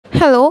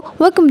Hello,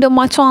 welcome to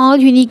my channel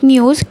Unique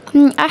News.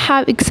 I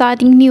have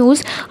exciting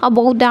news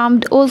about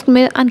Demet,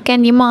 Özdemir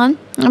and yaman.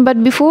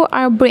 But before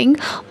I bring,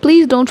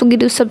 please don't forget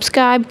to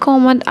subscribe,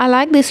 comment. I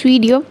like this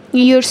video.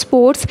 Your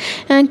supports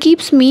and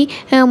keeps me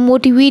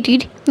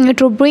motivated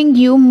to bring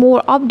you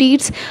more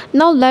updates.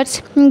 Now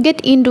let's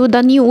get into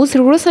the news.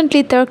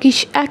 Recently,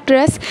 Turkish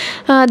actress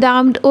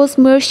Demet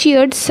Özdemir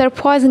shared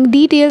surprising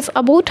details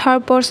about her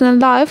personal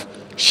life.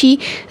 She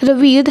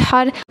revealed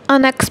her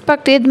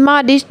unexpected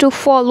marriage to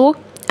follow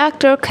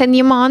actor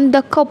Yaman.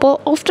 The couple,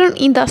 often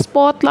in the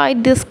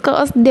spotlight,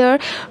 discussed their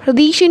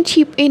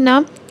relationship in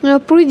a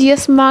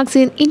previous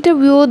magazine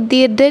interview.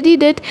 They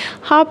dedicated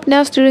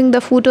happiness during the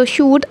photo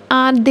shoot,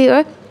 and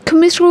their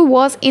chemistry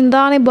was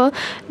undeniable.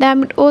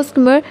 Demet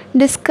Özdemir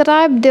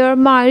described their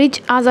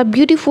marriage as a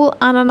beautiful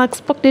and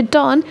unexpected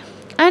turn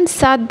and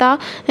said the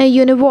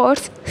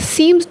universe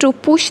seems to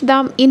push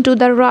them into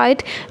the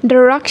right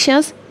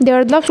directions.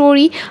 Their love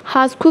story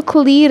has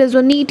quickly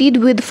resonated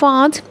with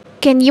fans.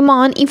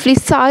 Yaman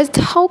emphasized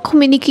how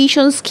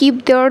communications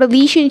keep their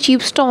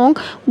relationship strong.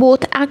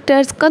 Both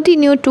actors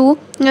continue to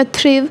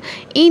thrive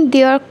in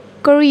their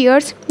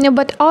careers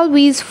but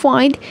always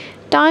find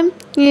time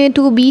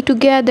to be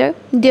together.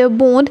 Their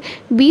bond,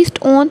 based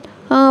on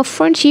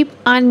friendship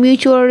and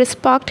mutual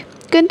respect,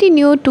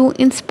 continue to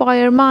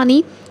inspire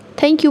many.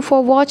 Thank you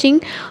for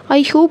watching.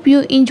 I hope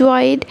you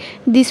enjoyed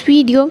this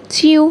video.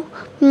 See you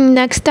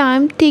next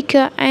time. Take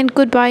care and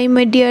goodbye,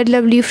 my dear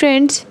lovely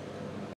friends.